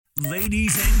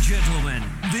Ladies and gentlemen,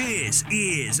 this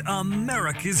is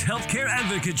America's Healthcare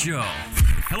Advocate Show.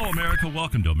 Hello, America.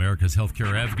 Welcome to America's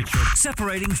Healthcare Advocate Show.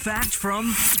 Separating fact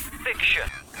from fiction.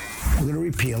 We're going to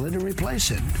repeal it and replace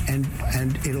it. And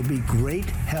it'll be great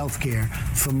health care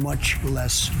for much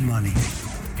less money.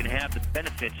 Can have the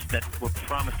benefits that were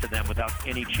promised to them without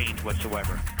any change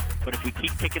whatsoever. But if we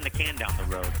keep kicking the can down the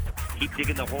road, keep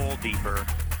digging the hole deeper,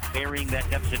 burying that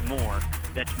deficit more,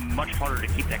 that's much harder to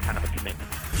keep that kind of a commitment.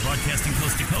 Broadcasting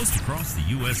coast to coast across the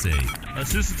USA.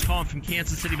 Susan's calling from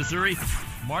Kansas City, Missouri.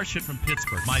 Marcia from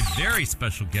Pittsburgh. My very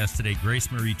special guest today,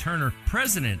 Grace Marie Turner,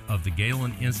 president of the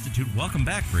Galen Institute. Welcome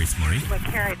back, Grace Marie. Well,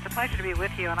 Cary, it's a pleasure to be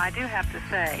with you, and I do have to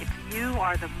say, you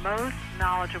are the most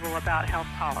knowledgeable about health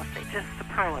policy, just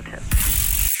superlative.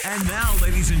 And now,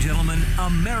 ladies and gentlemen,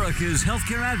 America's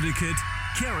Healthcare Advocate,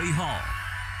 Cary Hall.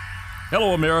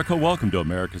 Hello, America. Welcome to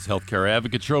America's Healthcare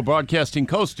Advocate Show, broadcasting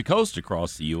coast to coast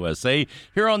across the USA.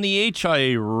 Here on the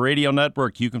HIA Radio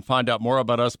Network, you can find out more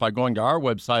about us by going to our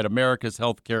website,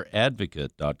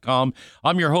 americashealthcareadvocate.com.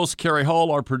 I'm your host, Cary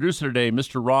Hall. Our producer today,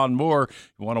 Mr. Ron Moore.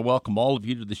 We want to welcome all of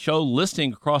you to the show,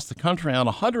 listening across the country on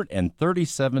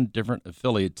 137 different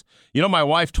affiliates. You know, my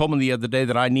wife told me the other day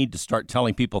that I need to start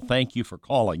telling people thank you for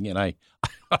calling, and I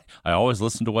always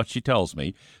listen to what she tells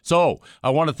me. So I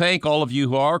want to thank all of you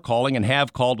who are calling and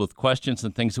have called with questions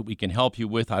and things that we can help you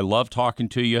with. I love talking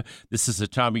to you. This is a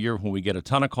time of year when we get a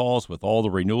ton of calls with all the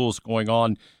renewals going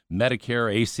on,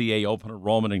 Medicare, ACA, open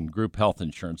enrollment, and group health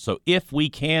insurance. So if we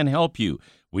can help you,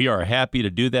 we are happy to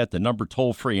do that. The number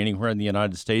toll-free anywhere in the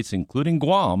United States, including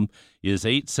Guam, is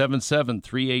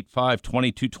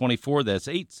 877-385-2224. That's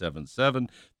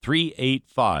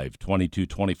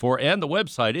 877-385-2224. And the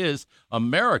website is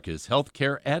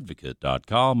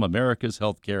americashealthcareadvocate.com,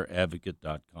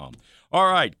 americashealthcareadvocate.com. All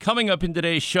right, coming up in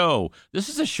today's show, this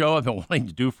is a show I've been wanting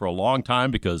to do for a long time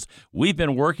because we've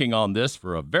been working on this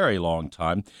for a very long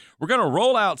time. We're going to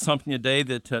roll out something today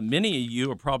that many of you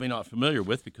are probably not familiar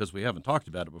with because we haven't talked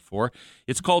about it before.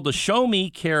 It's called the Show Me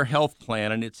Care Health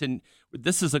Plan, and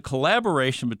this is a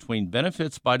collaboration between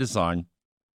Benefits by Design,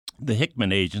 the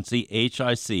Hickman Agency,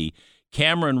 HIC,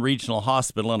 Cameron Regional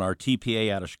Hospital, and our TPA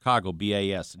out of Chicago,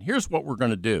 BAS. And here's what we're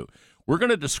going to do. We're going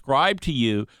to describe to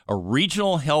you a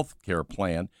regional health care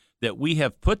plan that we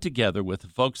have put together with the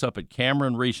folks up at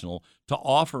Cameron Regional to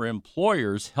offer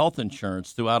employers health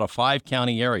insurance throughout a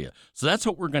 5-county area. So that's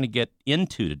what we're going to get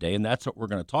into today, and that's what we're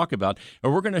going to talk about.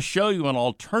 And we're going to show you an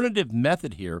alternative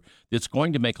method here that's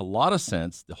going to make a lot of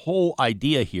sense. The whole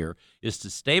idea here is to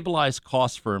stabilize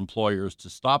costs for employers, to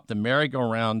stop the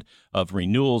merry-go-round of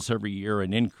renewals every year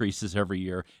and increases every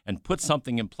year, and put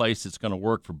something in place that's going to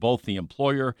work for both the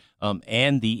employer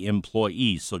and the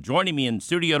employees. So joining me in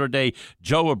studio today,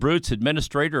 Joe Abruzzo,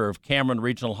 administrator of Cameron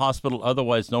Regional Hospital,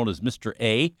 otherwise known as Mr.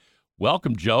 A.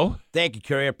 Welcome, Joe. Thank you,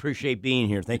 Cary. I appreciate being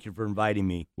here. Thank you for inviting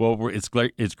me. Well, it's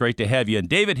great to have you. And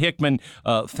David Hickman,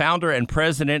 founder and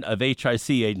president of HIC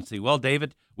Agency. Well,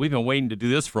 David, we've been waiting to do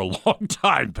this for a long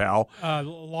time, pal. A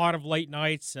lot of late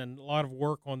nights and a lot of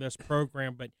work on this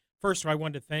program. But first, I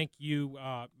wanted to thank you,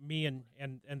 me and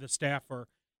the staff are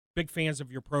big fans of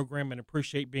your program and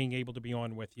appreciate being able to be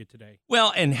on with you today.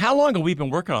 Well, and how long have we been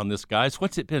working on this, guys?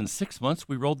 What's it been, 6 months?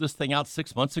 We rolled this thing out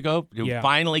 6 months ago. We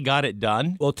finally got it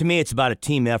done. Well, to me, it's about a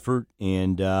team effort,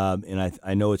 and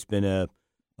I know it's been a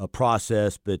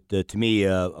process, but to me,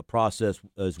 a process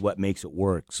is what makes it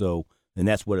work. So, and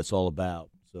that's what it's all about.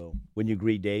 So, wouldn't you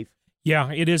agree, Dave?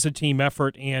 Yeah, it is a team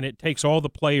effort, and it takes all the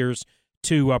players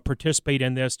to participate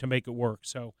in this to make it work.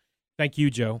 So, thank you,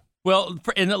 Joe. Well,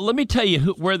 and let me tell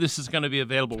you where this is going to be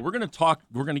available. We're going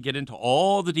to get into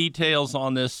all the details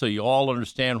on this so you all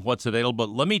understand what's available. But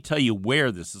let me tell you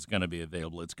where this is going to be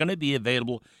available. It's going to be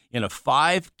available in a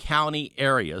 5-county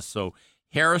area. So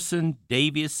Harrison,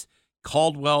 Daviess,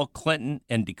 Caldwell, Clinton,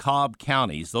 and DeKalb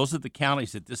counties. Those are the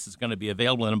counties that this is going to be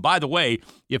available in. And by the way,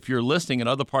 if you're listening in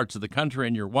other parts of the country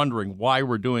and you're wondering why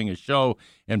we're doing a show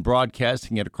and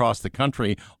broadcasting it across the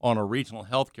country on a regional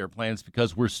health care plan, it's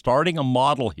because we're starting a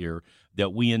model here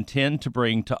that we intend to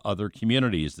bring to other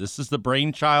communities. This is the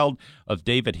brainchild of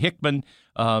David Hickman,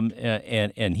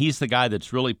 and he's the guy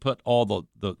that's really put all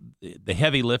the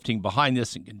heavy lifting behind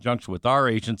this in conjunction with our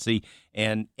agency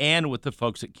and with the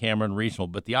folks at Cameron Regional.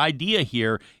 But the idea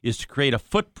here is to create a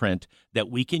footprint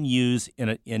that we can use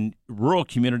in rural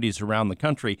communities around the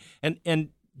country. And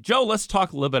Joe, let's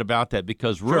talk a little bit about that,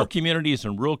 because rural communities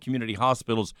and rural community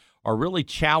hospitals are really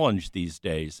challenged these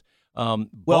days.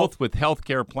 Both with health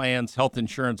care plans, health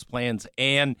insurance plans,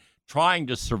 and trying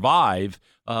to survive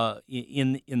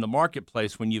in the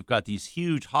marketplace when you've got these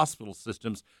huge hospital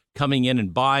systems coming in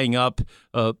and buying up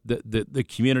the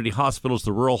community hospitals,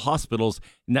 the rural hospitals.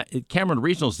 Cameron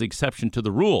Regional is the exception to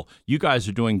the rule. You guys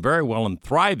are doing very well and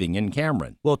thriving in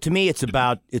Cameron. Well, to me, it's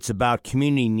about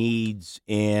community needs,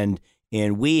 and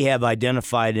we have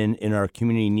identified in our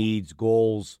community needs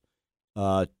goals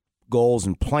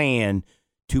and plan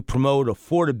to promote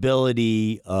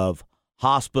affordability of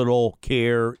hospital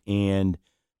care and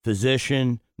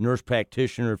physician, nurse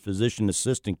practitioner, physician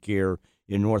assistant care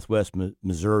in Northwest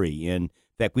Missouri. And in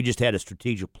fact, we just had a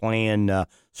strategic plan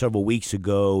several weeks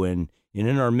ago, and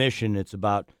in our mission, it's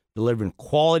about delivering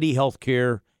quality health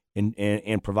care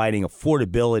and providing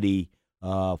affordability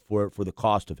for the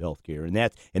cost of health care. And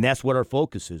that's what our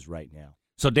focus is right now.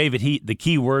 So, David, the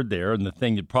key word there, and the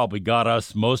thing that probably got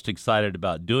us most excited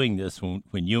about doing this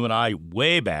when you and I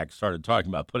way back started talking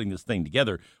about putting this thing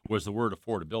together, was the word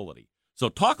affordability. So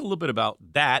talk a little bit about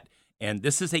that. And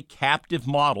this is a captive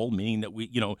model, meaning that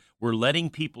we're letting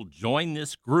people join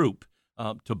this group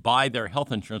to buy their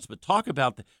health insurance. But talk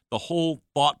about the whole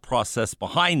thought process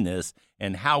behind this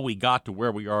and how we got to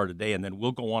where we are today. And then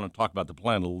we'll go on and talk about the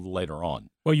plan a little later on.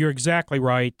 Well, you're exactly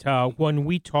right. When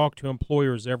we talk to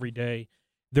employers every day,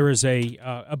 there is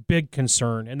a big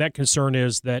concern, and that concern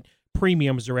is that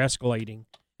premiums are escalating,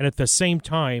 and at the same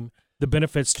time, the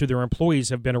benefits to their employees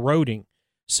have been eroding.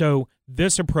 So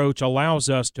this approach allows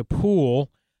us to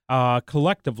pool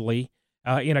collectively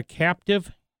in a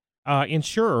captive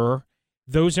insurer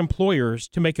those employers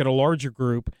to make it a larger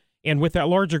group, and with that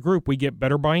larger group, we get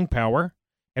better buying power,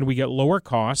 and we get lower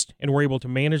cost, and we're able to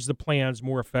manage the plans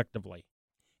more effectively.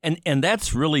 And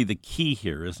that's really the key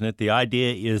here, isn't it? The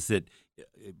idea is that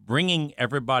bringing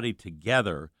everybody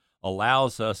together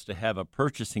allows us to have a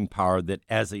purchasing power that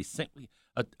as a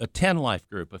 10 life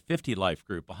group, a 50 life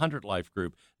group, a 100 life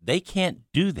group, they can't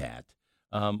do that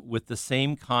with the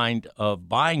same kind of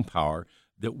buying power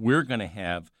that we're going to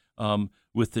have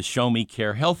with the Show Me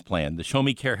Care Health Plan. The Show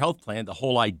Me Care Health Plan, the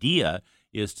whole idea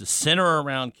is to center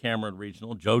around Cameron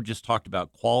Regional. Joe just talked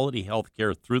about quality health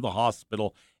care through the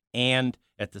hospital and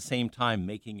at the same time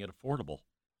making it affordable.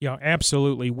 Yeah,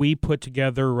 absolutely. We put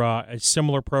together a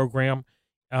similar program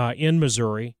in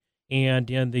Missouri, and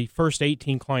in the first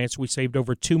 18 clients, we saved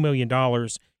over $2 million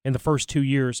in the first 2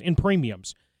 years in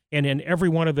premiums. And in every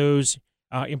one of those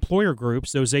employer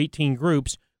groups, those 18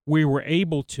 groups, we were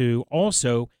able to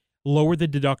also lower the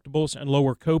deductibles and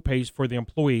lower copays for the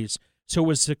employees. So it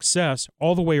was success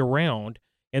all the way around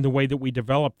in the way that we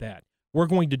developed that. We're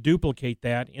going to duplicate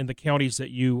that in the counties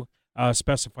that you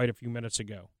specified a few minutes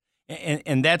ago.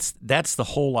 And that's the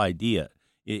whole idea,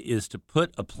 is to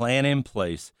put a plan in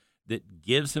place that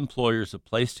gives employers a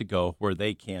place to go where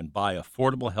they can buy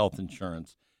affordable health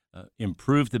insurance,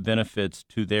 improve the benefits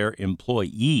to their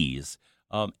employees,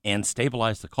 and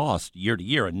stabilize the cost year to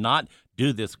year, and not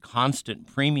do this constant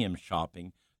premium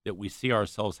shopping that we see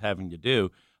ourselves having to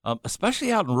do,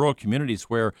 especially out in rural communities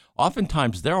where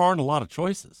oftentimes there aren't a lot of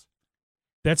choices.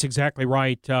 That's exactly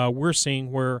right. We're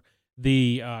seeing where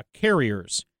the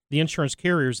carriers, the insurance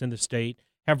carriers in the state,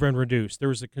 have been reduced.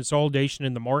 There's a consolidation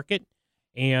in the market,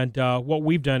 and what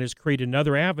we've done is create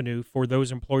another avenue for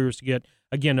those employers to get,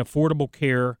 again, affordable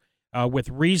care with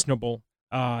reasonable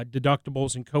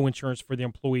deductibles and co-insurance for the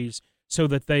employees, so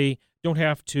that they don't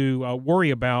have to worry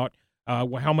about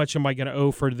how much am I going to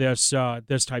owe for this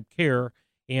type care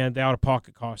and the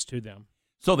out-of-pocket cost to them.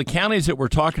 So the counties that we're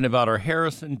talking about are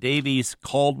Harrison, Davies,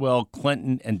 Caldwell,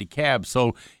 Clinton, and DeKalb.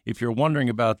 So if you're wondering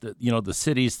about the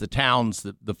cities, the towns,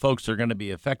 the folks that are going to be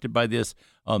affected by this,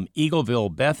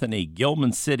 Eagleville, Bethany,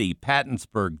 Gilman City,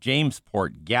 Pattonsburg,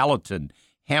 Jamesport, Gallatin,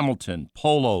 Hamilton,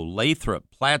 Polo, Lathrop,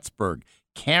 Plattsburgh,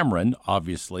 Cameron,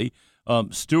 obviously,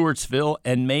 Stewartsville,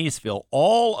 and Maysville.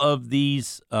 All of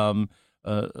these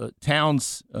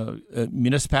towns,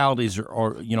 municipalities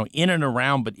are in and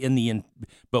around,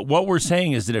 but what we're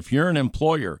saying is that if you're an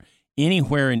employer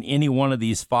anywhere in any one of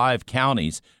these 5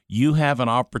 counties, you have an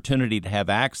opportunity to have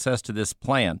access to this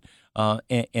plan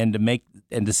and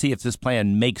to see if this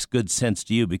plan makes good sense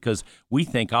to you, because we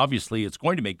think obviously it's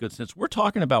going to make good sense. We're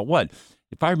talking about what,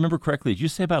 if I remember correctly, did you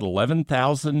say about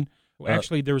 11,000?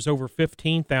 Actually, there's over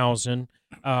 15,000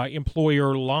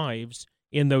 employer lives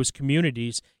in those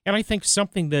communities. And I think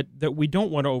something that we don't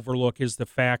want to overlook is the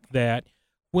fact that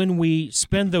when we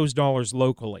spend those dollars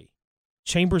locally,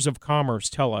 chambers of commerce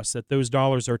tell us that those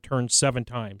dollars are turned 7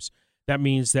 times. That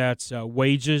means that's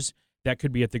wages, that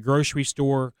could be at the grocery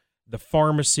store, the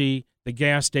pharmacy, the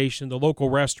gas station, the local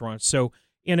restaurants. So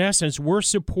in essence, we're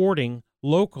supporting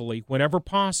locally whenever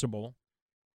possible,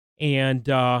 and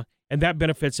that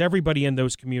benefits everybody in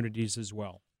those communities as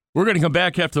well. We're going to come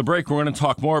back after the break. We're going to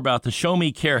talk more about the Show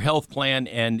Me Care Health Plan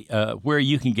and where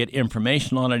you can get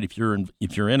information on it if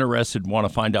you're interested and want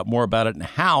to find out more about it, and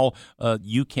how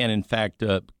you can, in fact,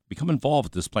 become involved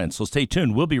with this plan. So stay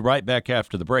tuned. We'll be right back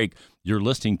after the break. You're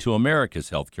listening to America's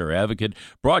Healthcare Advocate,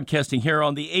 broadcasting here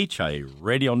on the HIA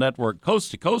Radio Network,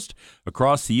 coast to coast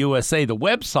across the USA. The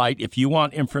website, if you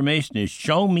want information, is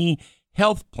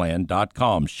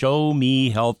showmehealthplan.com.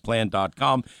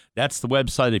 Showmehealthplan.com. That's the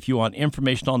website. If you want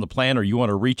information on the plan or you want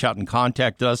to reach out and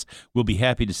contact us, we'll be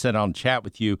happy to sit down and chat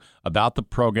with you about the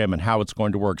program and how it's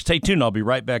going to work. Stay tuned. I'll be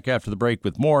right back after the break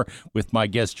with more with my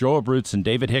guests, Joe Abruzzo and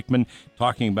David Hickman,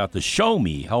 talking about the Show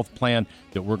Me Health Plan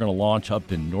that we're going to launch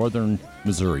up in northern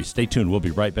Missouri. Stay tuned. We'll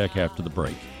be right back after the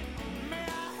break.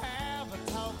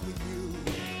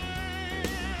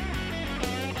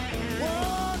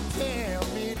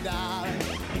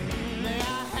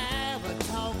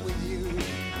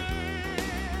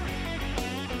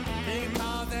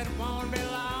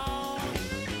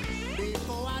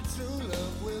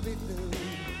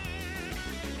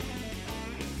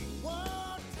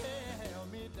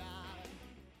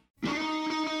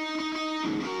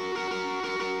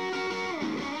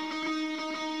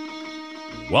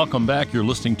 Welcome back. You're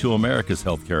listening to America's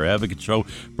Healthcare Advocate Show,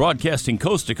 broadcasting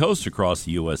coast to coast across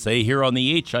the USA here on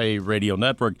the HIA Radio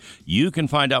Network. You can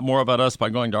find out more about us by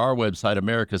going to our website,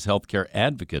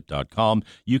 americashealthcareadvocate.com.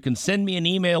 You can send me an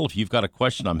email if you've got a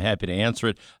question. I'm happy to answer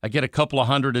it. I get a couple of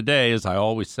hundred a day. As I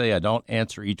always say, I don't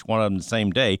answer each one of them the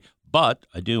same day, but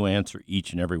I do answer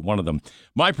each and every one of them.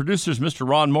 My producer is Mr.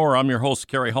 Ron Moore. I'm your host,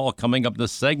 Cary Hall. Coming up in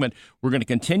this segment, we're going to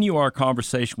continue our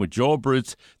conversation with Joe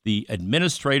Abruzzo, the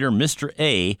administrator, Mr.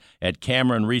 A, at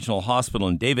Cameron Regional Hospital,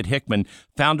 and David Hickman,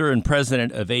 founder and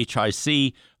president of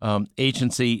HIC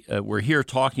agency. We're here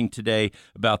talking today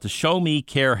about the Show Me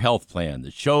Care Health Plan,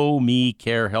 the Show Me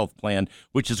Care Health Plan,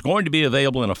 which is going to be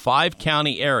available in a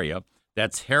 5-county area.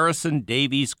 That's Harrison,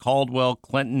 Davies, Caldwell,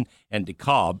 Clinton, and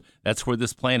DeKalb. That's where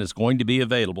this plan is going to be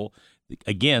available.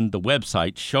 Again, the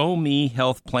website,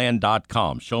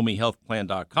 showmehealthplan.com.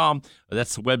 Showmehealthplan.com.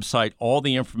 That's the website. All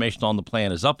the information on the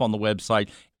plan is up on the website.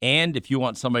 And if you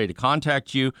want somebody to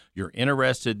contact you, you're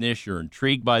interested in this, you're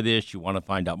intrigued by this, you want to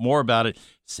find out more about it,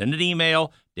 send an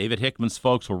email. David Hickman's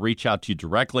folks will reach out to you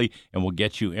directly and will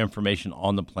get you information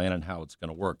on the plan and how it's going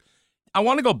to work. I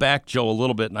want to go back, Joe, a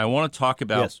little bit, and I want to talk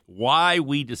about why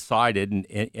we decided,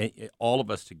 and all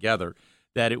of us together,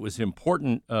 that it was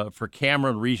important for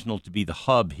Cameron Regional to be the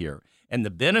hub here, and the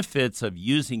benefits of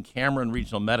using Cameron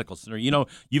Regional Medical Center. You know,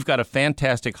 you've got a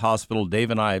fantastic hospital.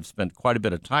 Dave and I have spent quite a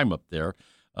bit of time up there,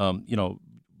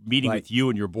 meeting with you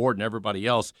and your board and everybody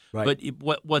else. Right.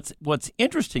 But what's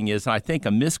interesting is, I think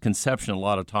a misconception a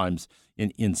lot of times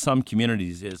in some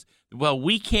communities is, well,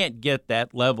 we can't get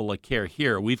that level of care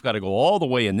here. We've got to go all the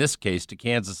way, in this case, to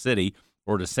Kansas City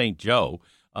or to St. Joe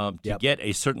to get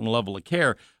a certain level of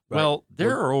care. Right. Well,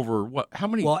 there are over, how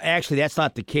many? Well, actually, that's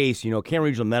not the case. You know, Cameron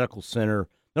Regional Medical Center,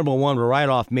 number one, we're right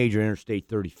off Major Interstate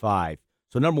 35.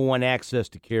 So number one, access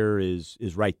to care is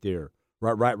right there,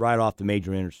 right off the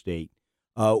Major Interstate.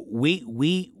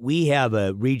 We have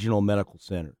a regional medical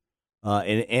center,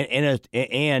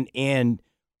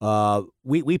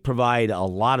 we provide a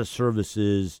lot of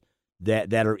services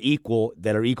that are equal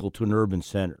to an urban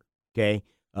center. Okay,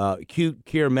 acute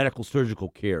care, medical surgical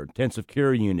care, intensive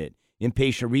care unit,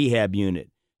 inpatient rehab unit,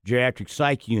 geriatric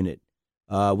psych unit.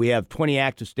 We have 20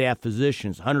 active staff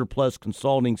physicians, 100 plus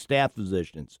consulting staff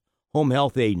physicians, home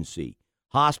health agency,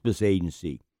 hospice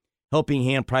agency, helping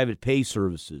hand private pay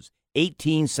services.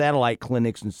 18 satellite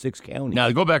clinics in 6 counties.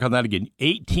 Now, go back on that again.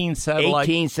 18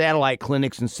 satellite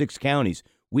clinics in 6 counties.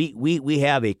 We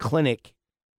have a clinic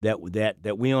that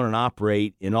we own and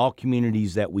operate in all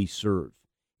communities that we serve,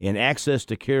 and access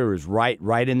to care is right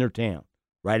in their town.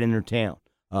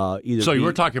 So you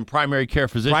were talking primary care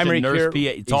physician, nurse, PA.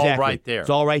 It's all right there. It's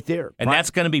all right there. And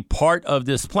that's going to be part of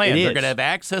this plan. They're going to have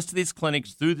access to these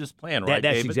clinics through this plan, right,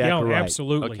 that's David? Exactly right.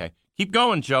 Absolutely. Okay. Keep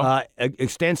going, Joe.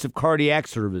 Extensive cardiac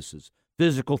services,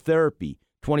 physical therapy,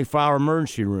 24-hour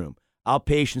emergency room,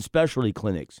 outpatient specialty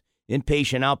clinics,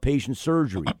 inpatient, outpatient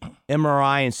surgery,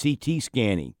 MRI and CT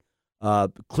scanning,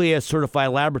 CLIA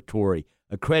certified laboratory,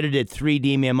 accredited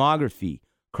 3D mammography,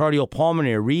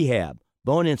 cardiopulmonary rehab,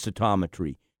 bone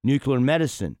insutometry, nuclear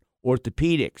medicine,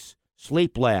 orthopedics,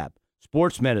 sleep lab,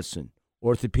 sports medicine,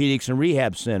 orthopedics and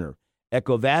rehab center,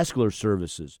 echovascular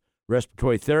services,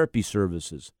 respiratory therapy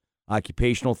services,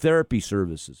 occupational therapy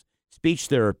services, speech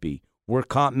therapy, work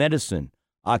comp medicine,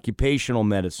 occupational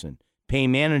medicine,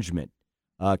 pain management,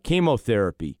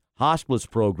 chemotherapy, hospice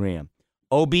program,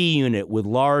 OB unit with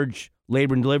large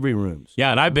labor and delivery rooms.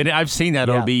 Yeah, and I've seen that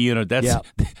OB unit.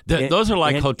 Those are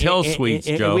like hotel suites,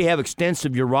 Joe. And we have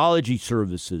extensive urology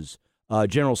services,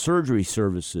 general surgery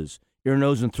services, ear,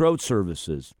 nose, and throat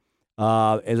services.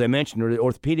 As I mentioned,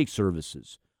 orthopedic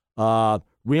services,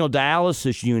 renal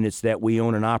dialysis units that we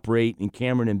own and operate in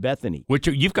Cameron and Bethany. Which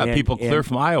you've got people clear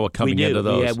from Iowa coming into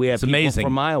those. We have it's people amazing.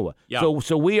 from Iowa. Yeah.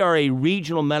 So we are a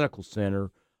regional medical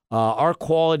center. Our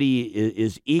quality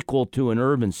is equal to an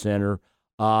urban center.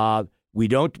 We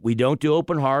don't do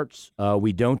open hearts.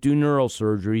 We don't do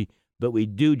neurosurgery, but we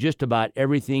do just about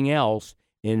everything else.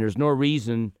 And there's no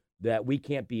reason that we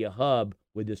can't be a hub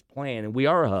with this plan. And we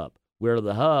are a hub. We're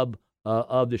the hub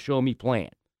of the Show Me plan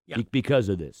because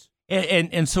of this.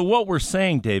 And so what we're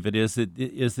saying, David, is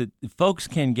that folks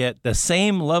can get the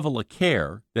same level of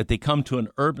care that they come to an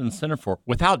urban center for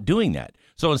without doing that.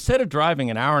 So instead of driving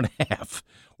an hour and a half,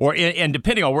 and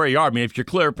depending on where you are, I mean, if you're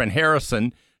clear up in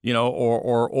Harrison,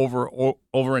 or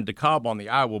over in DeKalb on the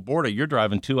Iowa border, you're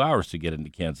driving 2 hours to get into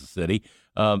Kansas City,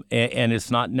 and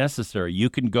it's not necessary. You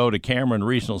can go to Cameron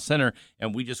Regional Center,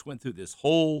 and we just went through this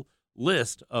whole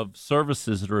list of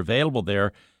services that are available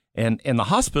there. And the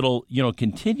hospital,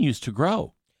 continues to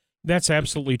grow. That's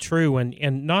absolutely true.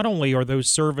 And not only are those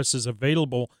services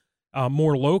available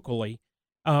more locally,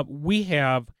 we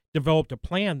have developed a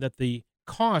plan that the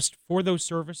cost for those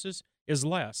services is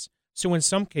less. So in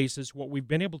some cases, what we've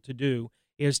been able to do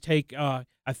is take a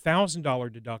 $1,000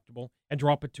 deductible and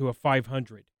drop it to a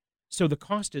 $500. So the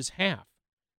cost is half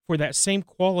for that same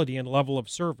quality and level of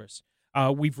service.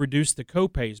 We've reduced the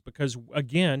copays because,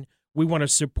 again, we want to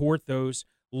support those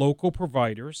local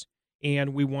providers,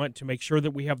 and we want to make sure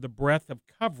that we have the breadth of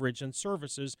coverage and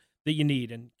services that you need.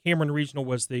 And Cameron Regional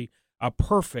was the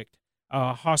perfect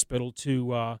hospital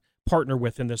to partner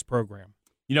with in this program.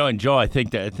 And Joe, I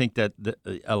think that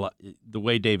the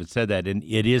way David said that, and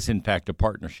it is in fact a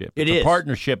partnership. It's a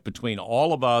partnership between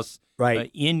all of us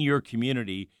in your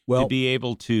community to be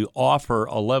able to offer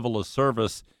a level of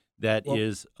service that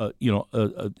is, a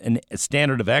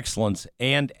standard of excellence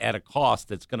and at a cost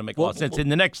that's going to make a lot of sense. In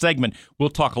the next segment, we'll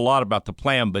talk a lot about the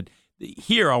plan, but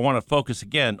here I want to focus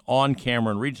again on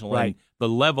Cameron Regional and the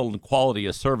level and quality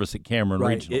of service at Cameron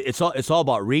Regional. It's all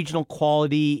about regional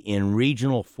quality and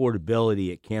regional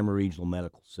affordability at Cameron Regional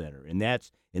Medical Center, and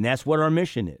that's what our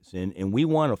mission is. And we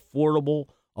want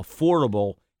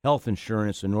affordable health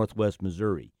insurance in Northwest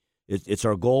Missouri. It's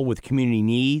our goal with community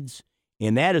needs.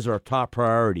 And that is our top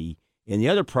priority. And the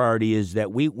other priority is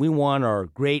that we want our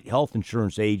great health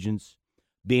insurance agents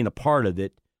being a part of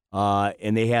it.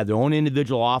 And they have their own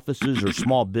individual offices or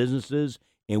small businesses,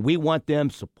 and we want them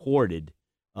supported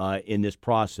in this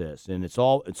process. And it's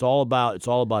all about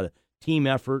a team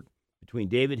effort between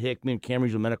David Hickman, Cameron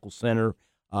Regional Medical Center,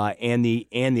 and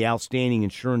the outstanding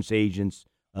insurance agents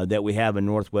that we have in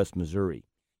Northwest Missouri.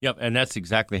 Yep, and that's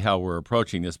exactly how we're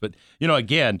approaching this. But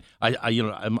again,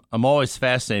 I'm always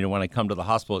fascinated when I come to the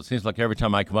hospital. It seems like every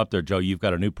time I come up there, Joe, you've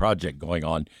got a new project going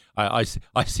on. I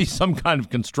see some kind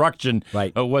of construction,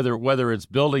 whether it's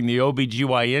building the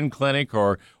OBGYN clinic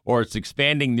or it's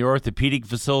expanding the orthopedic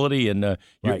facility, and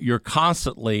you're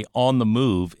constantly on the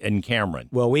move in Cameron.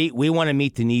 Well, we want to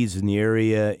meet the needs in the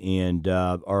area, and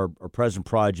our present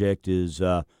project is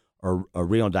our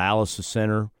renal dialysis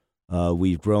center.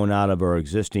 We've grown out of our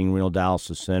existing renal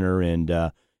dialysis center, and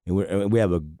we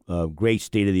have a great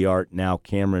state-of-the-art now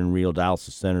Cameron Renal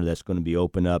Dialysis Center that's going to be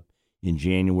open up in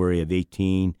January of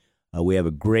 2018. We have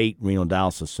a great renal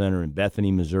dialysis center in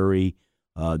Bethany, Missouri.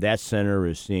 That center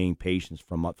is seeing patients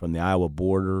from the Iowa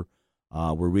border.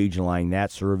 We're regionalizing that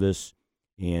service,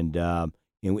 and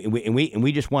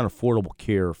we just want affordable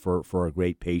care for our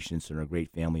great patients and our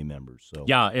great family members. So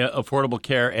affordable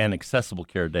care and accessible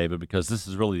care, David, because this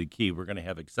is really the key. We're going to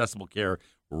have accessible care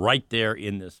right there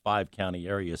in this 5-county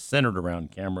area centered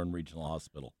around Cameron Regional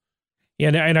Hospital.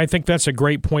 And I think that's a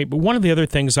great point. But one of the other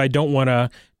things I don't want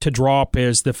to drop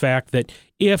is the fact that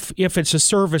if it's a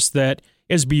service that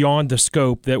is beyond the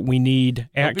scope that we need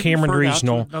at Cameron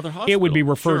Regional, it would be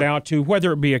referred out to,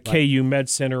 whether it be a KU Med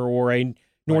Center or a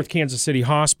North Kansas City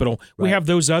Hospital. We have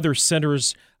those other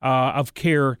centers of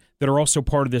care that are also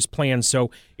part of this plan. So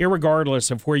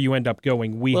irregardless of where you end up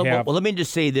going, we have... Well, let me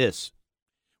just say this.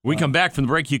 We come back from the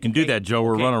break. You can do that, Joe.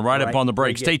 We're running right up on the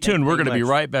break. Stay tuned. We're going to be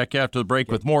right back after the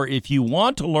break with more. If you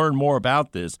want to learn more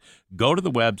about this, go to the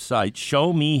website,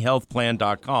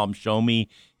 showmehealthplan.com,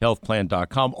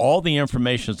 showmehealthplan.com. All the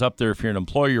information is up there. If you're an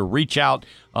employer, reach out,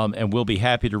 and we'll be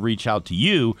happy to reach out to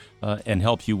you and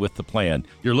help you with the plan.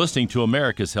 You're listening to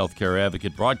America's Healthcare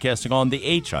Advocate, broadcasting on the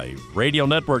HI Radio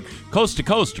Network, coast to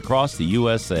coast across the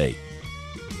USA.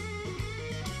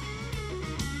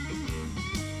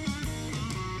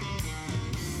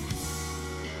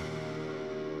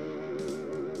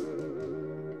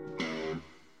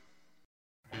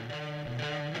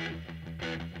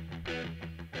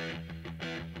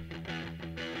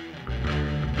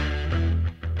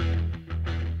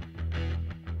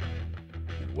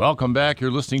 Welcome back.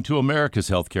 You're listening to America's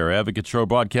Healthcare Advocate Show,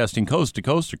 broadcasting coast to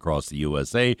coast across the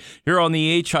USA. Here on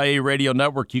the HIA Radio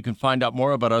Network, you can find out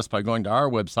more about us by going to our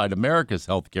website,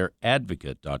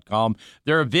 americashealthcareadvocate.com.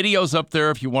 There are videos up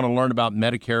there if you want to learn about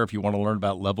Medicare, if you want to learn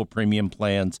about level premium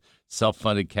plans,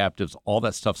 self-funded captives. All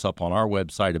that stuff's up on our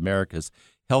website,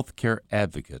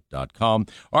 americashealthcareadvocate.com.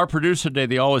 Our producer today,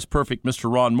 the always perfect Mr.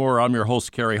 Ron Moore. I'm your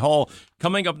host, Cary Hall.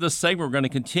 Coming up in this segment, we're going to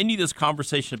continue this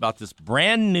conversation about this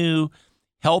brand new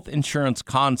health insurance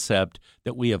concept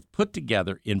that we have put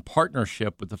together in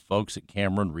partnership with the folks at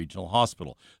Cameron Regional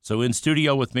Hospital. So in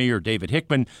studio with me are David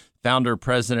Hickman, founder,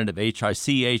 president of HIC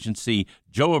Agency,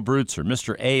 Joe Abruzzer,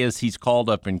 Mr. A as he's called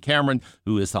up in Cameron,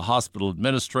 who is the hospital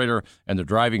administrator and the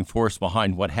driving force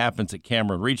behind what happens at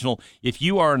Cameron Regional. If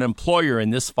you are an employer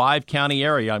in this 5-county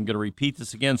area, I'm going to repeat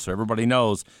this again so everybody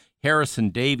knows, Harrison,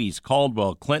 Davies,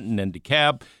 Caldwell, Clinton, and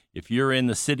DeKalb. If you're in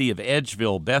the city of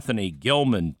Edgeville, Bethany,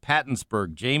 Gilman,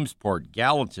 Pattonsburg, Jamesport,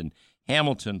 Gallatin,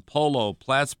 Hamilton, Polo,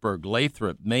 Plattsburgh,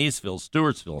 Lathrop, Maysville,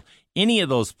 Stewartsville, any of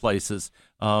those places,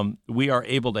 we are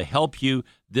able to help you.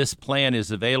 This plan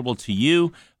is available to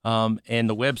you, and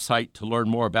the website to learn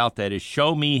more about that is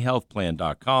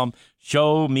showmehealthplan.com,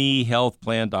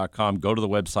 showmehealthplan.com. Go to the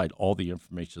website. All the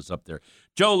information is up there.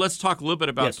 Joe, let's talk a little bit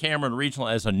about Cameron Regional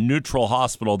as a neutral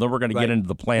hospital. Then we're going to get into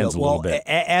the plans a little bit.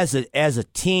 As a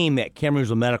team at Cameron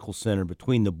Regional Medical Center,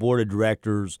 between the board of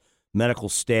directors, medical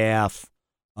staff,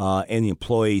 and the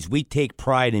employees, we take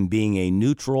pride in being a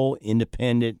neutral,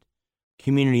 independent,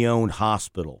 community-owned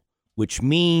hospital, which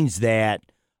means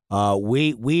that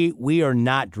we are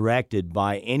not directed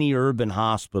by any urban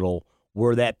hospital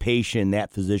where that patient,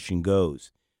 that physician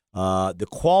goes. The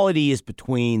quality is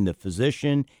between the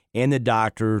physician and the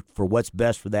doctor for what's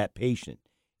best for that patient.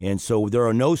 And so there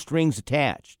are no strings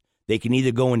attached. They can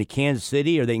either go into Kansas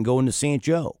City or they can go into St.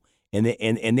 Joe. And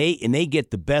they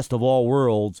get the best of all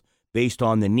worlds based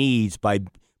on the needs by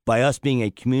us being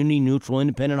a community neutral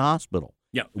independent hospital.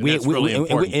 Yeah, that's really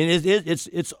important. And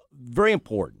it's very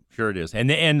important. Sure it is.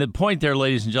 And the point there,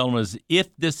 ladies and gentlemen, is if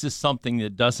this is something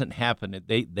that doesn't happen,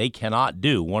 they cannot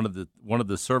do one of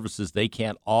the services they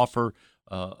can't offer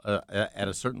at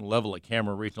a certain level at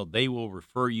Cameron Regional, they will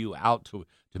refer you out to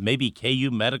maybe KU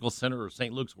Medical Center or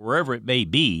St. Luke's, wherever it may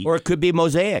be. Or it could be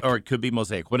Mosaic.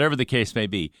 Whatever the case may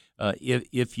be,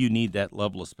 if you need that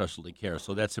level of specialty care.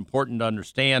 So that's important to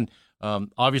understand.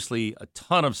 Obviously, a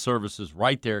ton of services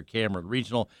right there at Cameron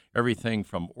Regional, everything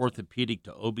from orthopedic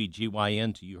to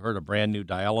OBGYN to, you heard, a brand new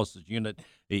dialysis unit.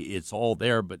 It's all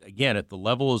there. But again, if the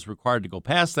level is required to go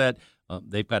past that,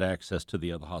 they've got access to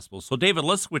the other hospitals. So, David,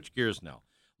 let's switch gears now.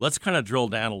 Let's kind of drill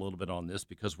down a little bit on this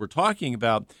because we're talking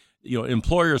about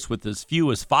employers with as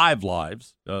few as 5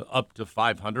 lives, up to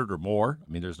 500 or more.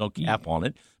 I mean, there's no cap on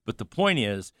it. But the point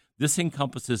is, this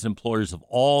encompasses employers of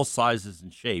all sizes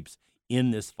and shapes in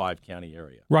this 5-county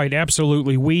area. Right,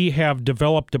 absolutely. We have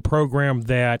developed a program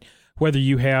that whether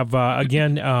you have, I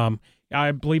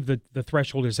believe that the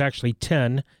threshold is actually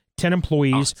 10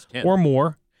 employees 10. or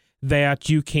more, that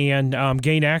you can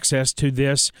gain access to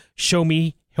this Show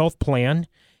Me Health Plan.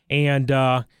 And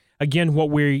again, what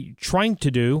we're trying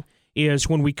to do is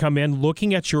when we come in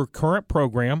looking at your current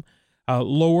program,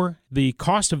 lower the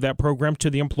cost of that program to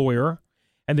the employer,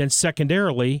 and then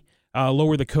secondarily,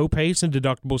 lower the copays and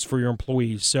deductibles for your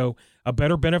employees. So a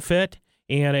better benefit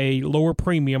and a lower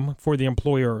premium for the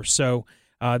employer. So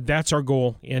that's our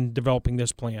goal in developing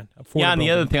this plan. Yeah, and the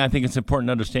other thing I think it's important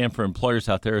to understand for employers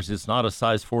out there is it's not a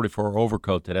size 44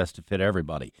 overcoat that has to fit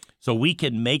everybody. So we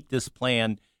can make this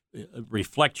plan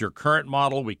reflect your current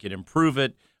model. We can improve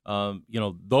it.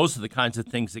 Those are the kinds of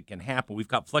things that can happen. We've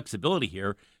got flexibility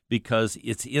here because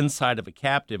it's inside of a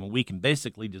captive, and we can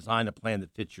basically design a plan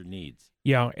that fits your needs.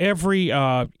 Yeah, every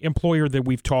employer that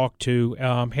we've talked to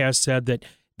has said that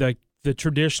the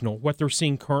traditional, what they're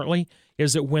seeing currently,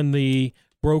 is that when the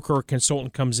broker or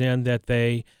consultant comes in, that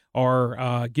they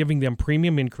are giving them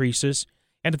premium increases,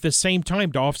 and at the same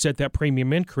time, to offset that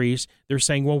premium increase, they're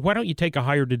saying, well, why don't you take a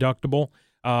higher deductible,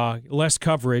 less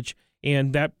coverage,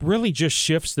 and that really just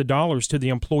shifts the dollars to the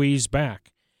employees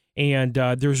back. And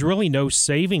there's really no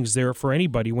savings there for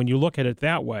anybody when you look at it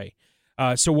that way.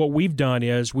 So what we've done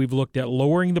is we've looked at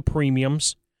lowering the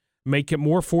premiums, make it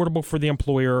more affordable for the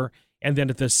employer, and then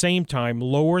at the same time,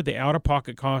 lower the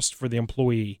out-of-pocket cost for the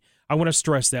employee. I want to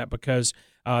stress that because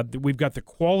we've got the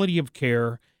quality of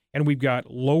care, and we've got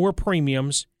lower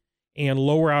premiums and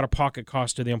lower out-of-pocket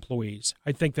cost to the employees.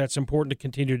 I think that's important to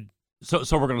continue.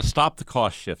 So we're going to stop the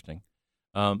cost shifting.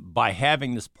 By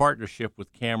having this partnership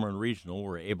with Cameron Regional,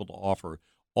 we're able to offer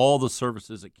all the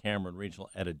services at Cameron Regional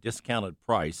at a discounted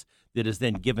price that is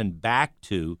then given back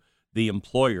to the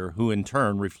employer, who in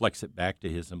turn reflects it back to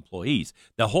his employees.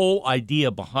 The whole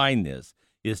idea behind this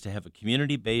is to have a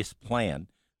community-based plan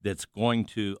that's going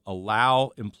to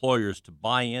allow employers to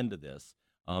buy into this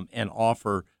and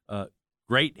offer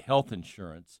great health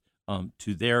insurance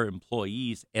to their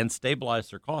employees and stabilize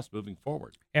their costs moving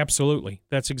forward. Absolutely.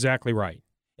 That's exactly right.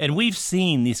 And we've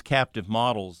seen these captive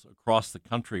models across the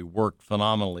country work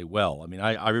phenomenally well. I mean,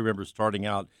 I remember starting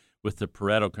out with the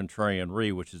Pareto Contrarian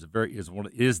Re, which is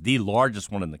the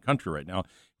largest one in the country right now.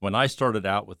 When I started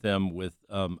out with them with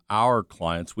our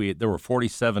clients, there were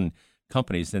 47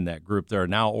 companies in that group. There are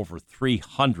now over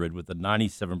 300 with a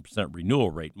 97%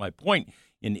 renewal rate. My point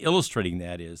in illustrating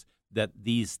that is that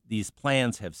these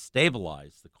plans have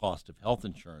stabilized the cost of health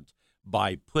insurance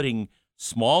by putting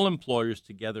small employers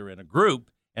together in a group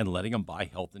and letting them buy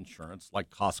health insurance like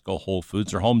Costco, Whole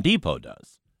Foods, or Home Depot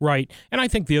does. Right. And I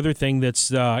think the other thing that's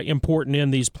important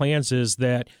in these plans is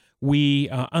that we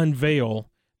unveil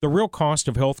the real cost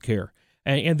of health care.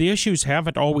 And the issues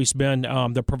haven't always been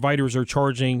the providers are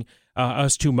charging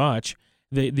us too much.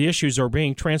 The issues are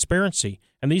being transparency.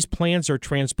 And these plans are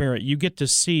transparent. You get to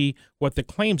see what the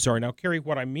claims are. Now, Cary,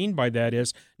 what I mean by that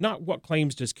is not what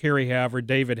claims does Cary have or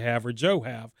David have or Joe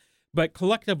have, but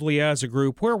collectively as a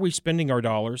group, where are we spending our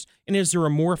dollars, and is there a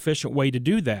more efficient way to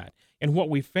do that? And what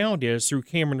we found is through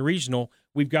Cameron Regional,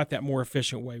 we've got that more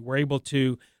efficient way. We're able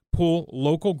to pull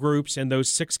local groups in those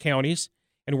 6 counties,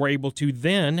 and we're able to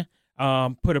then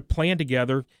put a plan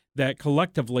together that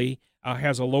collectively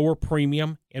has a lower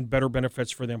premium and better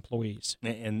benefits for the employees.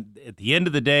 And at the end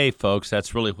of the day, folks,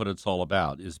 that's really what it's all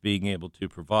about, is being able to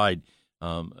provide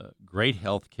great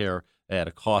health care at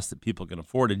a cost that people can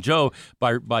afford. And Joe,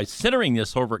 by centering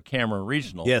this over at Cameron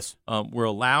Regional, yes, we're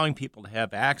allowing people to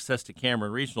have access to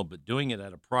Cameron Regional, but doing it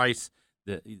at a price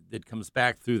that comes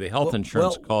back through the health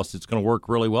insurance cost. It's going to work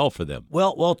really well for them.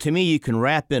 Well, to me, you can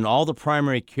wrap in all the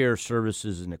primary care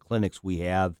services and the clinics we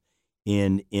have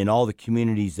in all the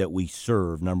communities that we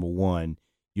serve, number one.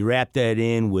 You wrap that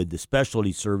in with the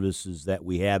specialty services that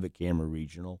we have at Cameron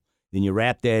Regional. Then you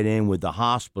wrap that in with the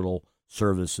hospital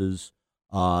services,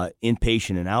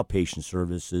 inpatient and outpatient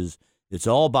services. It's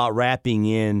all about wrapping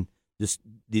in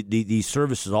these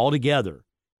services all together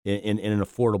in an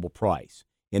affordable price.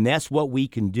 And that's what we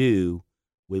can do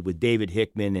with David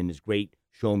Hickman and his great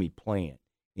Show Me plan.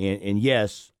 And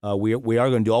yes, we are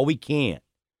going to do all we can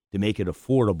to make it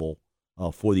affordable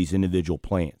for these individual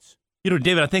plans. You know,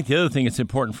 David, I think the other thing that's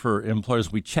important for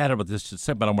employers, we chatted about this just a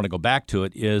second, but I want to go back to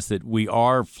it, is that we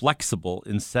are flexible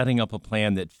in setting up a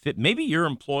plan that fit. Maybe your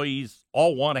employees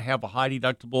all want to have a high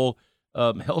deductible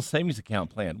health savings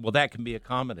account plan. Well, that can be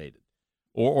accommodated.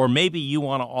 Or maybe you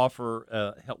want to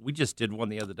offer, we just did one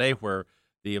the other day where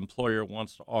the employer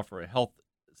wants to offer a health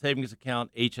savings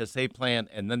account, HSA plan,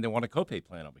 and then they want a copay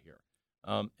plan over here.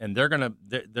 And they're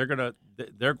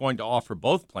going to offer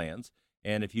both plans.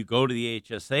 And if you go to the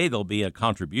HSA, there'll be a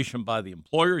contribution by the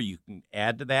employer. You can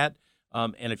add to that.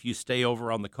 And if you stay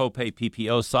over on the copay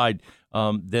PPO side,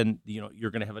 then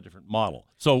you're going to have a different model.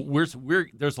 So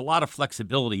there's a lot of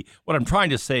flexibility. What I'm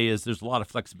trying to say is there's a lot of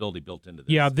flexibility built into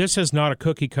this. Yeah, this is not a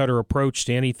cookie cutter approach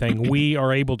to anything. We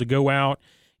are able to go out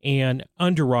and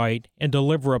underwrite and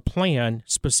deliver a plan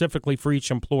specifically for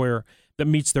each employer that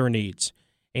meets their needs.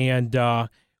 And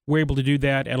we're able to do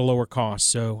that at a lower cost.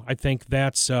 So I think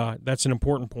that's an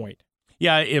important point.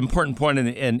 Yeah, important point.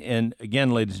 And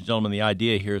again, ladies and gentlemen, the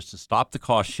idea here is to stop the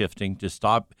cost shifting, to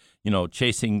stop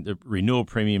chasing the renewal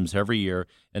premiums every year,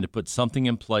 and to put something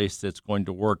in place that's going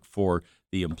to work for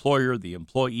the employer, the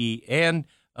employee, and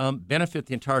benefit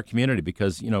the entire community.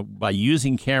 Because by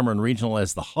using Cameron Regional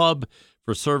as the hub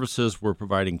for services, we're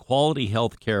providing quality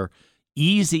health care,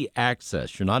 easy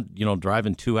access. You're not,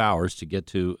 driving 2 hours to get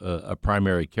to a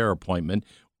primary care appointment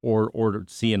or to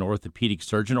see an orthopedic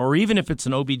surgeon, or even if it's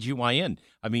an OBGYN.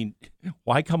 I mean,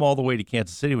 why come all the way to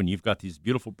Kansas City when you've got these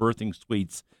beautiful birthing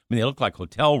suites? I mean, they look like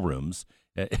hotel rooms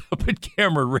up at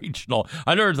Cameron Regional.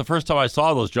 I know the first time I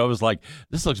saw those, Joe, was like,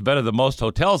 this looks better than most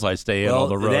hotels I stay in on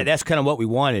the road. That's kind of what we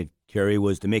wanted, Cary,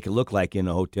 was to make it look like in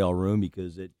a hotel room,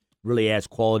 because it really adds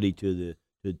quality to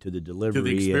the delivery,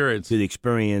 to the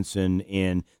experience, and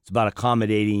it's about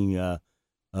accommodating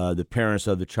the parents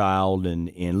of the child,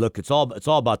 and look, it's all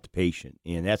about the patient,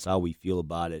 and that's how we feel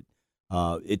about it.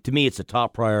 To me, it's a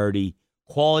top priority: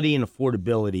 quality and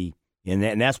affordability, and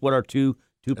that's what our two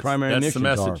primary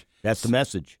missions are. That's the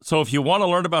message. So if you want to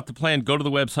learn about the plan, go to the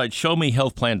website,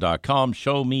 showmehealthplan.com,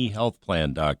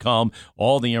 showmehealthplan.com.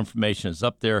 All the information is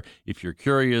up there. If you're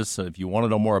curious, if you want to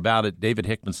know more about it, David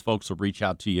Hickman's folks will reach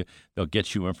out to you. They'll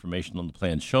get you information on the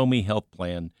plan,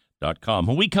 showmehealthplan.com.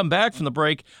 When we come back from the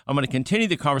break, I'm going to continue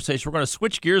the conversation. We're going to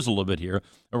switch gears a little bit here, and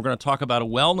we're going to talk about a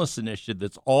wellness initiative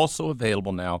that's also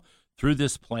available now through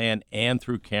this plan and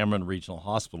through Cameron Regional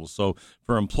Hospital. So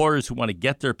for employers who want to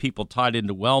get their people tied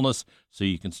into wellness so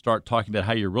you can start talking about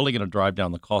how you're really going to drive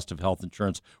down the cost of health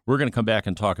insurance, we're going to come back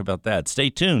and talk about that.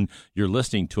 Stay tuned. You're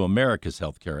listening to America's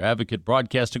Healthcare Advocate,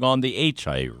 broadcasting on the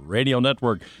HIA Radio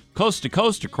Network, coast to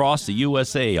coast across the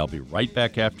USA. I'll be right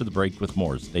back after the break with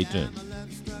more. Stay tuned.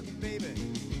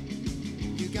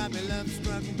 You got me love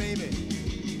struck, baby,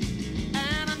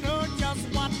 and I know just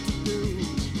what to do.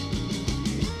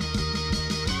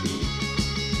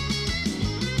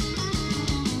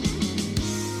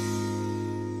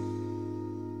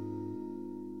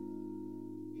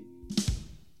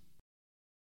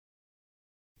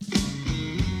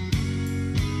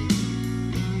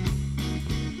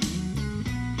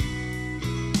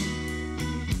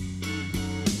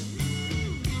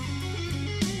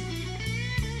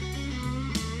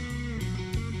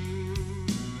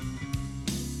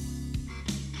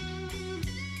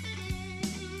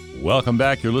 Welcome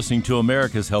back. You're listening to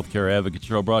America's Healthcare Advocate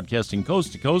Show, broadcasting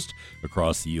coast to coast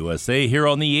across the USA here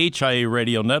on the HIA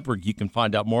Radio Network. You can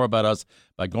find out more about us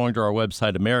by going to our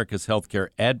website,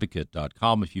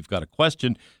 americashealthcareadvocate.com. If you've got a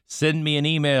question, send me an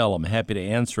email. I'm happy to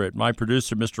answer it. My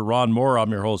producer, Mr. Ron Moore.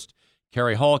 I'm your host,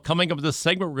 Cary Hall. Coming up with this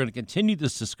segment, we're going to continue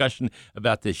this discussion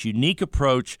about this unique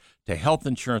approach to health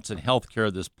insurance and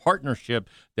healthcare, this partnership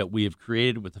that we have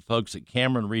created with the folks at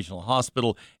Cameron Regional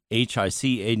Hospital, HIC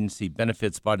Agency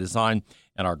Benefits by Design,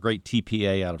 and our great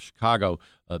TPA out of Chicago,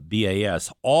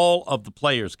 BAS. All of the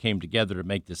players came together to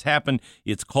make this happen.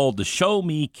 It's called the Show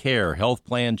Me Care Health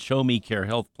Plan.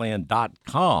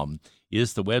 ShowMeCareHealthPlan.com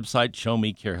is the website.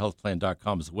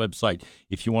 ShowMeCareHealthPlan.com is the website.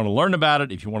 If you want to learn about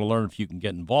it, if you want to learn if you can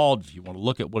get involved, if you want to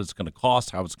look at what it's going to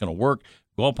cost, how it's going to work,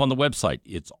 go up on the website.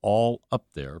 It's all up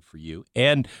there for you.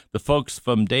 And the folks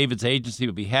from David's agency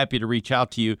would be happy to reach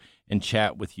out to you and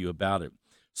chat with you about it.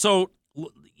 So,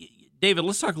 David,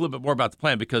 let's talk a little bit more about the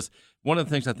plan, because one of the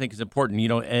things I think is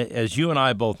important, as you and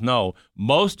I both know,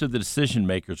 most of the decision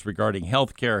makers regarding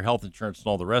health care, health insurance, and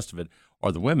all the rest of it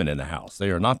are the women in the house.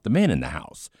 They are not the men in the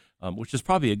house, which is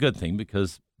probably a good thing,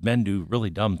 because men do really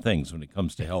dumb things when it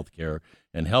comes to health care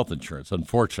and health insurance,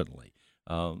 unfortunately.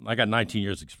 I got 19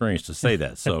 years experience to say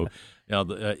that. So,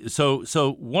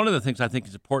 so one of the things I think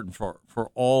is important for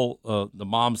all the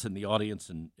moms in the audience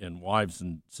and wives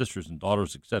and sisters and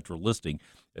daughters, et cetera, listening,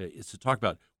 is to talk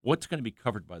about what's going to be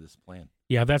covered by this plan.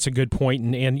 Yeah, that's a good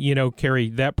point. And Cary,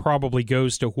 that probably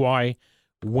goes to why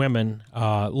women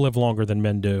live longer than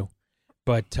men do.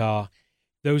 But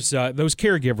those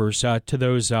caregivers, to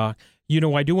those, I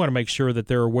do want to make sure that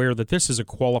they're aware that this is a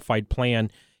qualified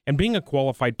plan. And being a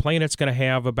qualified plan, it's going to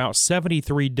have about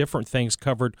 73 different things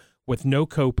covered with no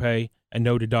copay and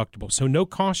no deductible, so no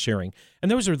cost sharing. And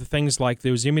those are the things like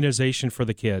those immunization for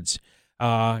the kids.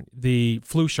 The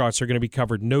flu shots are going to be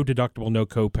covered, no deductible, no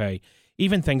copay.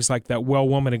 Even things like that well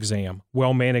woman exam,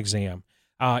 well man exam.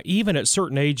 Even at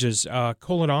certain ages,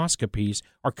 colonoscopies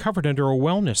are covered under a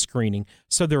wellness screening.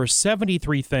 So there are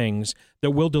 73 things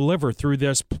that we'll deliver through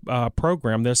this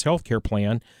program, this healthcare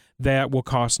plan, that will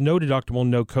cost no deductible,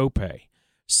 no copay.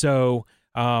 So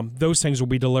those things will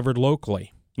be delivered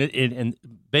locally. And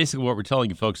basically what we're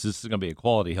telling you folks, this is going to be a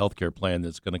quality healthcare plan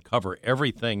that's going to cover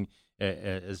everything.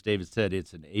 As David said,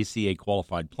 it's an ACA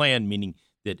qualified plan, meaning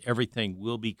that everything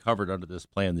will be covered under this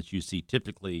plan that you see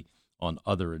typically on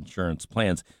other insurance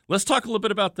plans. Let's talk a little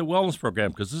bit about the wellness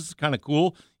program, because this is kind of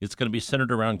cool. It's going to be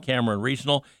centered around Cameron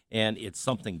Regional, and it's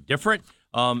something different.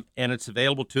 And it's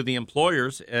available to the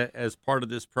employers as part of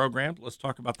this program. Let's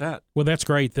talk about that. Well, that's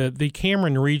great. The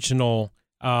Cameron Regional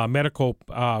Medical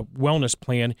Wellness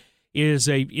Plan is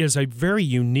a very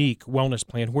unique wellness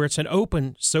plan where it's an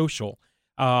open social.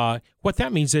 What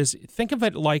that means is, think of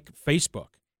it like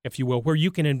Facebook, if you will, where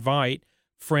you can invite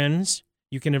friends,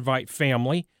 you can invite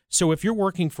family. So if you're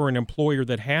working for an employer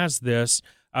that has this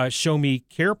Show Me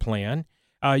Care plan,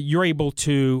 you're able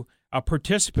to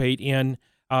participate in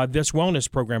this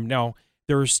wellness program. Now,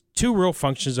 there's two real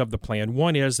functions of the plan.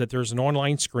 One is that there's an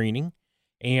online screening,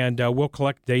 and we'll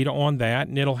collect data on that,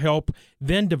 and it'll help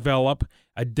then develop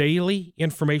a daily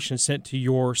information sent to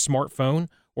your smartphone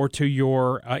or to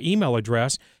your email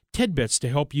address, tidbits to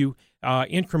help you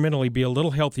incrementally be a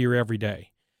little healthier every day.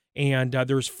 And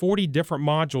there's 40 different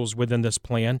modules within this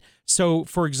plan. So,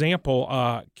 for example,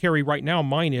 Cary, right now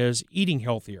mine is eating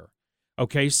healthier.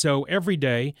 Okay, so every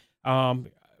day,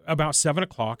 about 7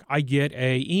 o'clock, I get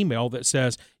an email that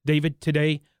says, David,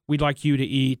 today we'd like you to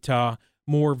eat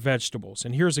more vegetables.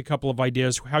 And here's a couple of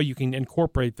ideas how you can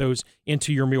incorporate those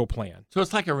into your meal plan. So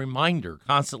it's like a reminder,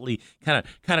 constantly kind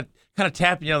of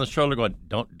tapping you on the shoulder, going,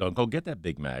 "Don't go get that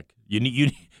Big Mac. You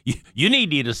need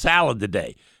to eat a salad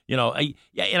today." And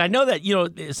I know that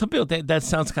some people think that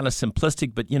sounds kind of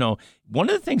simplistic, but one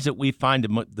of the things that we find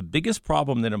the biggest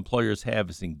problem that employers have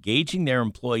is engaging their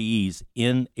employees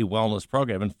in a wellness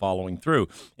program and following through.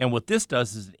 And what this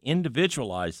does is it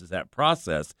individualizes that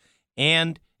process.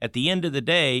 And at the end of the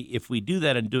day, if we do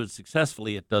that and do it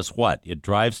successfully, it does what? It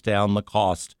drives down the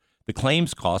cost, the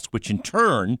claims cost, which in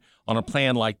turn, on a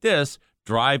plan like this,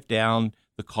 drive down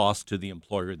the cost to the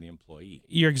employer and the employee.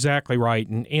 You're exactly right.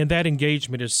 And that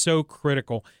engagement is so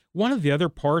critical. One of the other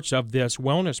parts of this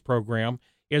wellness program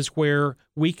is where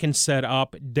we can set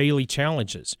up daily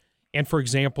challenges. And for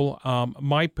example,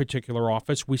 my particular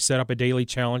office, we set up a daily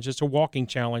challenge. It's a walking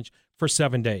challenge for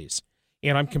 7 days.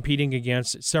 And I'm competing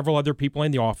against several other people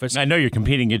in the office. I know you're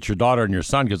competing against your daughter and your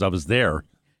son because I was there.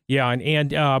 Yeah, and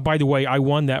by the way, I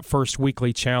won that first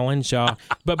weekly challenge.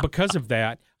 But because of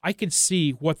that, I could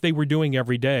see what they were doing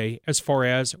every day as far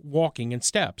as walking and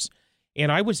steps.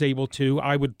 And I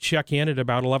would check in at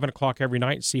about 11 o'clock every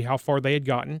night and see how far they had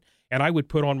gotten. And I would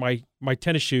put on my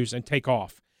tennis shoes and take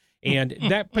off. And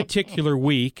that particular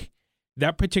week,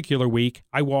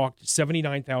 I walked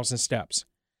 79,000 steps.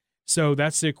 So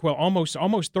that's the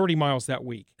almost 30 miles that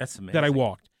week. That's amazing. That I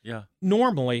walked. Yeah.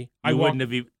 Normally, I wouldn't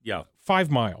walked have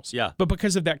 5 miles. Yeah. But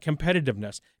because of that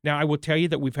competitiveness. Now, I will tell you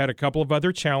that we've had a couple of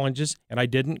other challenges, and I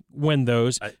didn't win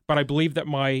those. But I believe that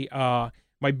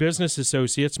my business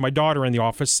associates, my daughter in the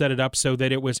office, set it up so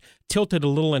that it was tilted a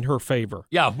little in her favor.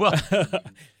 Yeah, well,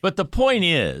 but the point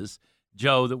is,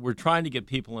 Joe, that we're trying to get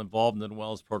people involved in the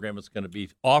wellness program. It's going to be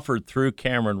offered through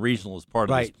Cameron Regional as part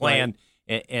of this plan. Right.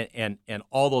 And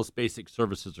all those basic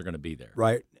services are going to be there.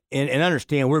 Right. And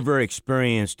understand, we're very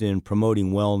experienced in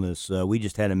promoting wellness. We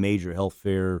just had a major health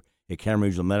fair at Cary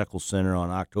Regional Medical Center on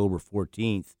October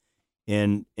 14th.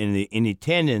 And in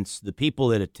attendance, the people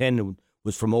that attended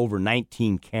was from over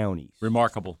 19 counties.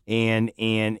 Remarkable. And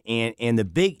the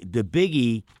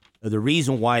biggie, the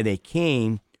reason why they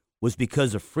came was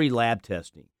because of free lab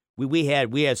testing. We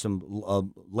had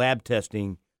some lab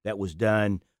testing that was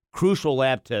done, crucial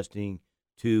lab testing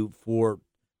to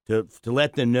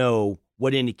let them know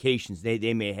what indications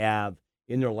they may have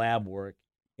in their lab work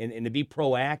and to be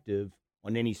proactive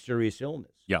on any serious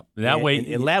illness. Yeah,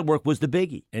 and lab work was the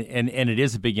biggie. And it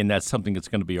is a biggie, and that's something that's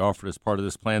going to be offered as part of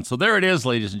this plan. So there it is,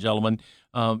 ladies and gentlemen.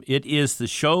 It is the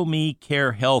Show Me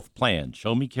Care Health Plan,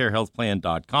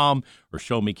 showmecarehealthplan.com or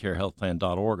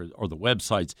showmecarehealthplan.org or the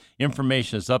websites.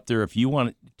 Information is up there if you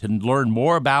want to learn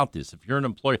more about this. If you're an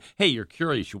employer, hey, you're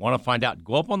curious, you want to find out,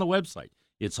 go up on the website.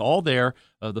 It's all there.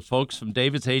 The folks from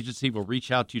David's agency will reach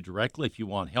out to you directly. If you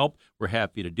want help, we're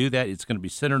happy to do that. It's going to be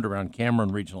centered around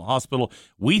Cameron Regional Hospital.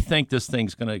 We think this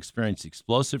thing's going to experience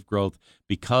explosive growth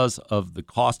because of the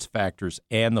cost factors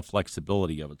and the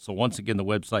flexibility of it. So once again, the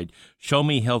website,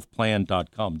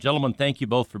 showmehealthplan.com. Gentlemen, thank you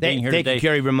both for being here today. Thank you,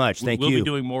 Cary, very much. Thank you. We'll be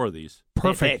doing more of these.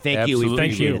 Perfect. Thank you. Absolutely,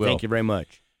 Thank you. we will. Thank you very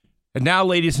much. And now,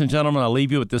 ladies and gentlemen, I'll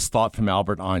leave you with this thought from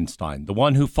Albert Einstein. The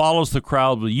one who follows the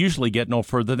crowd will usually get no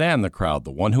further than the crowd.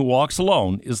 The one who walks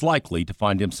alone is likely to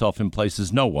find himself in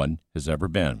places no one has ever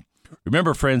been.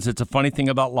 Remember, friends, it's a funny thing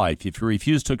about life. If you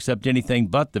refuse to accept anything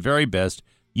but the very best,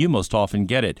 you most often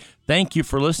get it. Thank you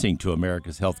for listening to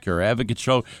America's Healthcare Advocate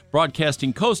Show,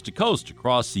 broadcasting coast to coast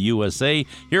across the USA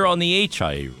here on the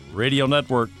HIA Radio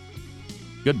Network.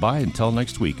 Goodbye until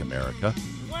next week, America.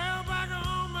 Well, back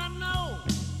home I know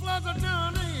floods are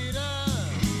tornadoes.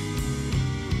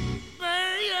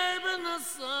 Baby, the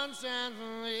sun shines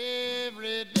from